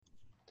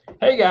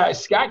Hey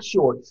guys, Scott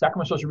Short,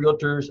 Sacramento Social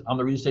Realtors. I'm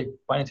the Real Estate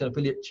Finance and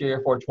Affiliate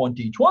Chair for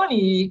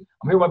 2020.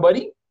 I'm here with my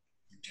buddy.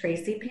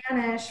 Tracy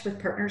Panish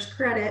with Partners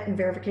Credit and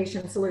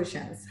Verification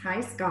Solutions. Hi,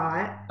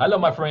 Scott. Hello,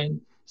 my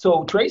friend.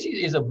 So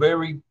Tracy is a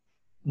very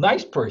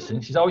nice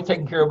person. She's always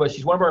taking care of us.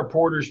 She's one of our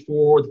reporters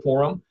for the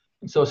forum.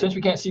 And so since we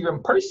can't see her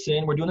in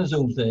person, we're doing a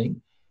Zoom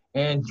thing.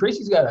 And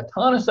Tracy's got a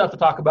ton of stuff to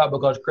talk about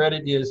because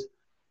credit is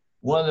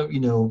one of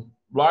the,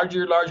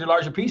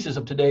 larger pieces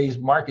of today's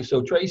market.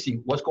 So Tracy,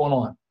 what's going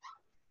on?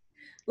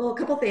 Well, a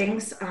couple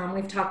things.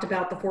 We've talked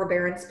about the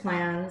forbearance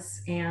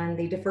plans and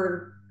the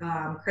deferred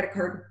credit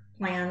card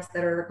plans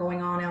that are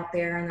going on out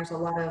there, and there's a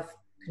lot of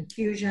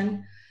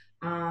confusion.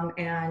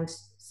 And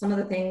some of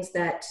the things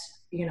that,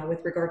 with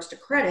regards to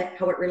credit,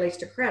 how it relates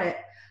to credit,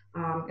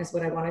 is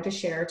what I wanted to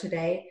share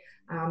today.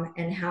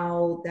 And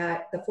how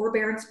that the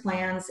forbearance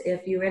plans,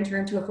 if you enter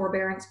into a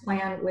forbearance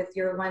plan with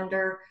your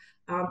lender,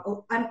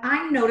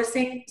 I'm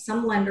noticing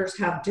some lenders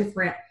have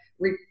different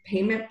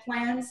repayment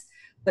plans.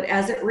 But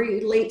as it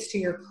relates to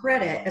your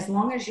credit, as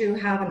long as you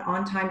have an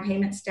on-time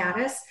payment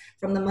status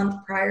from the month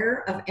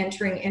prior of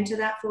entering into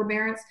that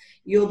forbearance,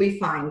 you'll be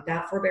fine.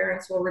 That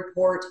forbearance will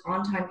report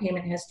on-time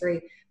payment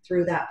history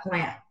through that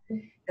plan.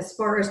 As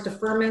far as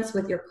deferments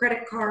with your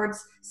credit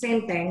cards,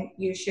 same thing.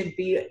 You should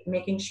be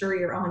making sure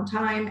you're on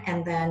time,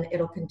 and then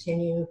it'll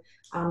continue.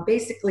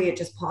 Basically, it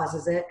just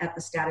pauses it at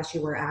the status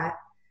you were at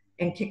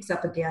and kicks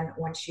up again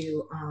once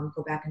you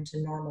go back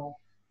into normal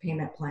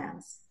payment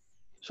plans.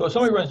 So if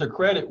somebody runs their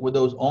credit with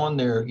those on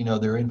their,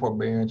 their in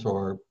forbearance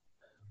or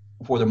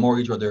for their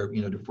mortgage or their,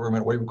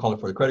 deferment, whatever you call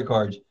it for the credit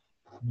cards,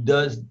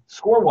 does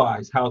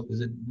score-wise, how is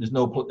it? There's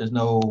no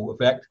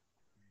effect.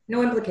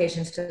 No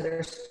implications to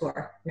their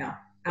score. No,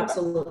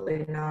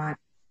 absolutely not.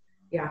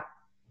 Yeah.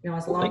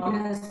 As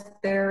long as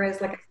there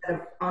is, like I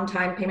said,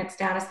 on-time payment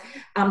status.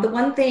 The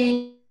one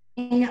thing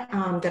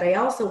that I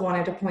also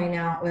wanted to point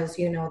out was,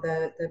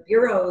 the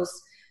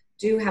bureaus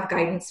do have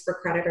guidance for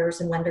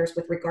creditors and lenders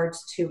with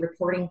regards to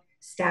reporting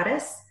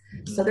status.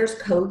 Mm-hmm. So there's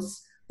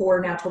codes for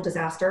natural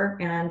disaster,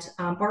 and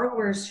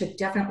borrowers should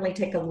definitely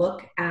take a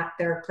look at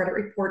their credit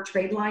report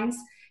trade lines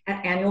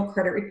at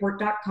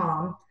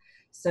annualcreditreport.com.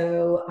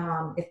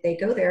 So if they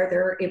go there,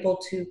 they're able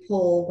to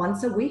pull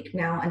once a week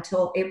now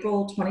until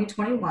April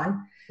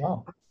 2021,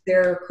 wow,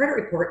 their credit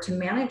report to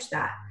manage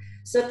that.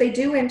 So if they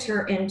do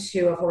enter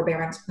into a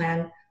forbearance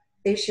plan,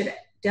 they should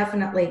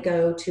definitely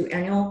go to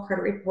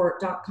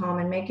annualcreditreport.com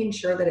and making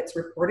sure that it's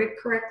reported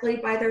correctly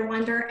by their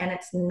lender and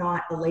it's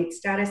not a late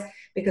status,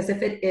 because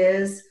if it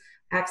is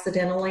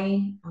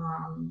accidentally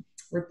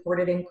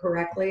reported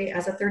incorrectly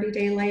as a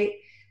 30-day late,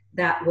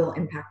 that will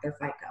impact their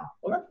FICO.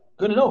 Okay.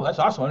 Good to know. That's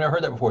awesome. I never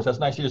heard that before. So that's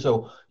nice to hear.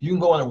 So you can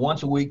go on there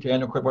once a week to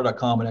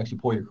annualcreditreport.com and actually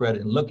pull your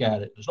credit and look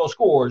at it. There's no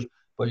scores,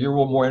 but you're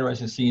more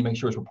interested in seeing, make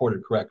sure it's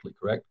reported correctly,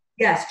 correct?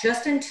 Yes,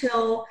 just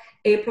until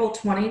April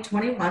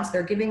 2021. So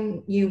they're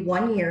giving you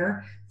 1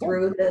 year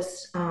through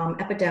this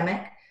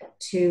epidemic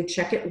to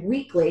check it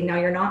weekly. Now,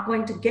 you're not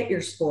going to get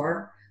your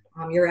score.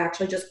 You're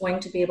actually just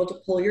going to be able to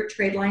pull your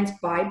trade lines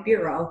by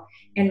bureau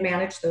and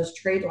manage those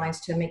trade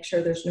lines to make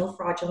sure there's no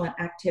fraudulent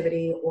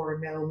activity or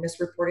no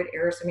misreported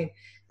errors. I mean,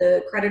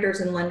 the creditors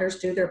and lenders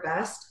do their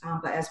best,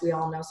 but as we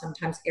all know,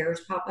 sometimes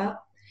errors pop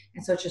up.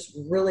 And so it's just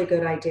a really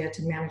good idea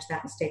to manage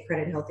that and stay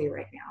credit healthy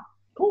right now.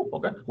 Cool.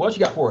 Okay. What else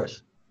you got for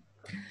us?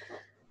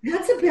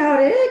 That's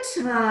about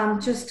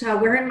it. Just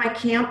wearing my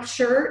camp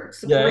shirt,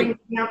 supporting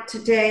camp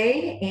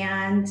today,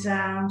 and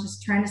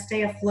just trying to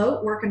stay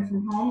afloat, working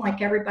from home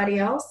like everybody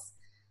else.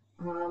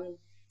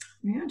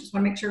 Just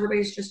want to make sure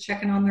everybody's just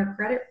checking on their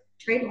credit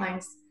trade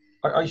lines.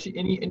 Are you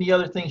seeing any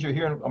other things you're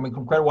hearing? I mean,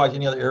 from credit-wise,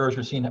 any other errors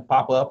you're seeing that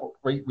pop up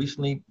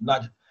recently?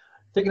 Not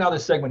taking out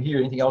this segment here.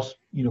 Anything else,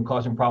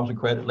 causing problems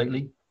with credit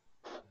lately?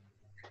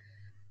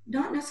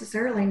 Not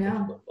necessarily,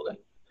 no. Okay.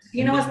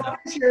 As long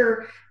as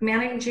you're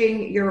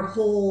managing your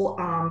whole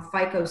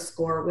FICO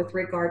score with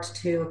regards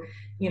to,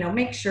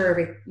 make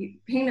sure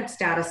payment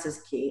status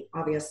is key,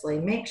 obviously.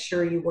 Make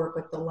sure you work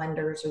with the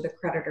lenders or the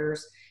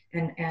creditors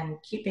and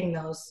keeping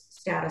those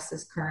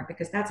statuses current,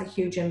 because that's a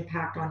huge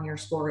impact on your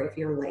score if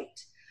you're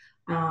late.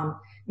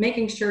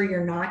 Making sure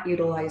you're not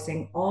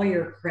utilizing all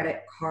your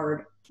credit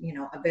card,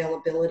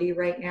 availability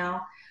right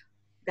now.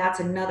 That's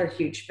another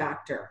huge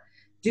factor.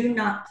 Do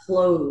not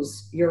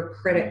close your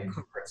credit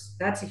cards.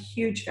 That's a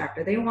huge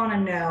factor. They want to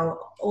know,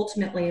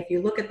 ultimately, if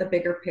you look at the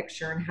bigger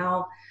picture and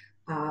how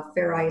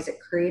Fair Isaac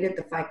created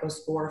the FICO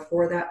score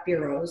for the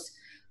bureaus,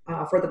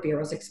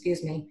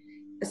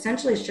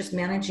 essentially it's just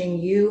managing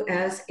you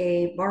as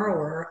a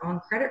borrower on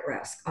credit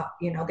risk.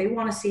 They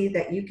want to see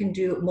that you can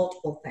do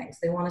multiple things.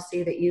 They want to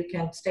see that you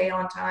can stay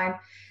on time,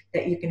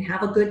 that you can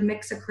have a good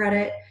mix of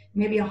credit,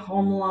 maybe a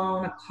home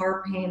loan, a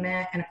car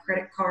payment, and a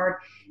credit card,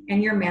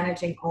 and you're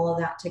managing all of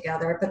that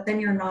together. But then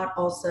you're not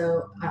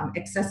also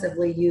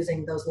excessively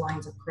using those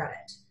lines of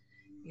credit.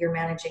 You're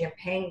managing and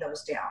paying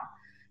those down.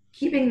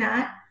 Keeping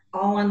that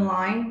all in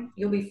line,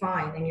 you'll be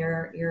fine, and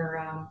your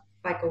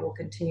FICO will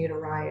continue to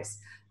rise.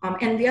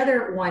 And the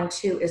other one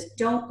too is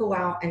don't go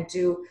out and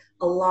do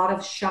a lot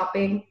of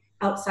shopping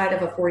outside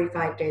of a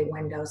 45-day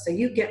window. So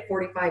you get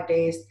 45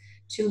 days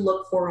to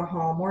look for a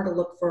home or to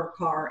look for a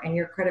car, and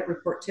your credit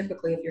report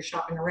typically, if you're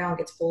shopping around,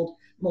 gets pulled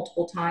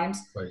multiple times.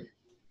 Right.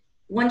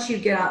 Once you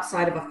get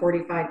outside of a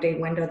 45-day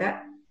window,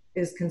 that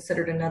is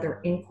considered another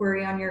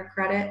inquiry on your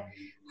credit.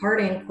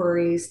 Hard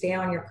inquiries stay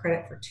on your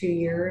credit for 2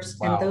 years,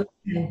 Wow. and those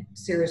can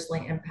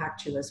seriously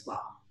impact you as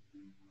well.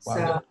 Wow.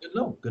 So Good to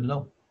know. Good to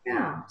know.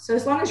 yeah, so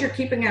as long as you're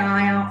keeping an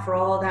eye out for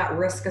all of that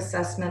risk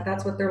assessment,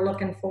 that's what they're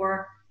looking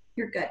for,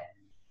 you're good.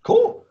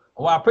 Cool.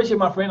 Well, I appreciate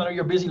my friend. I know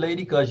you're a busy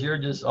lady because you're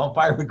just on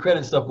fire with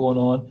credit stuff going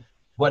on.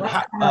 But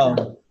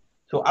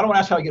so I don't want to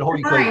ask how to get a hold of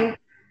you, Craig.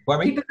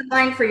 Keep it in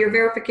mind for your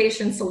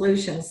verification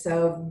solutions.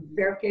 So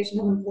verification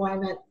of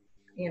employment,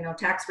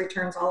 tax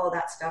returns, all of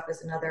that stuff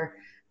is another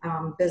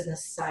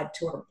business side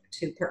to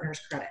Partners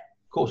Credit.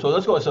 Cool. So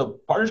let's go. So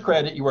Partners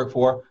Credit you work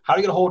for. How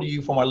do you get a hold of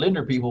you for my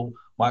lender people?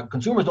 My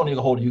consumers don't need to get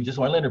a hold of you, just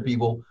my lender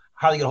people.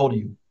 How do they get a hold of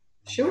you?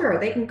 Sure.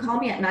 They can call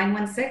me at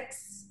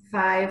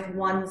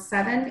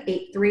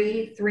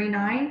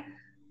 916-517-8339,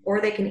 or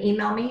they can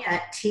email me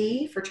at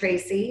T for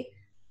Tracy,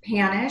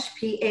 Panish,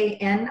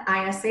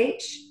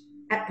 PANISH,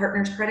 at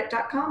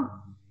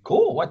partnerscredit.com.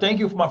 Cool. Well, thank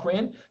you for my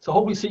friend. So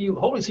hopefully see you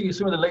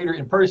sooner than later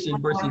in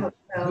person versus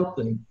Zoom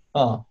thing.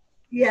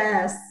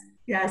 Yes.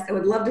 I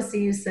would love to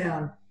see you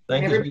soon.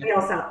 Thank you. Everybody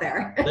else out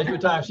there. Thanks for your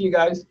time. See you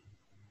guys.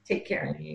 Take care.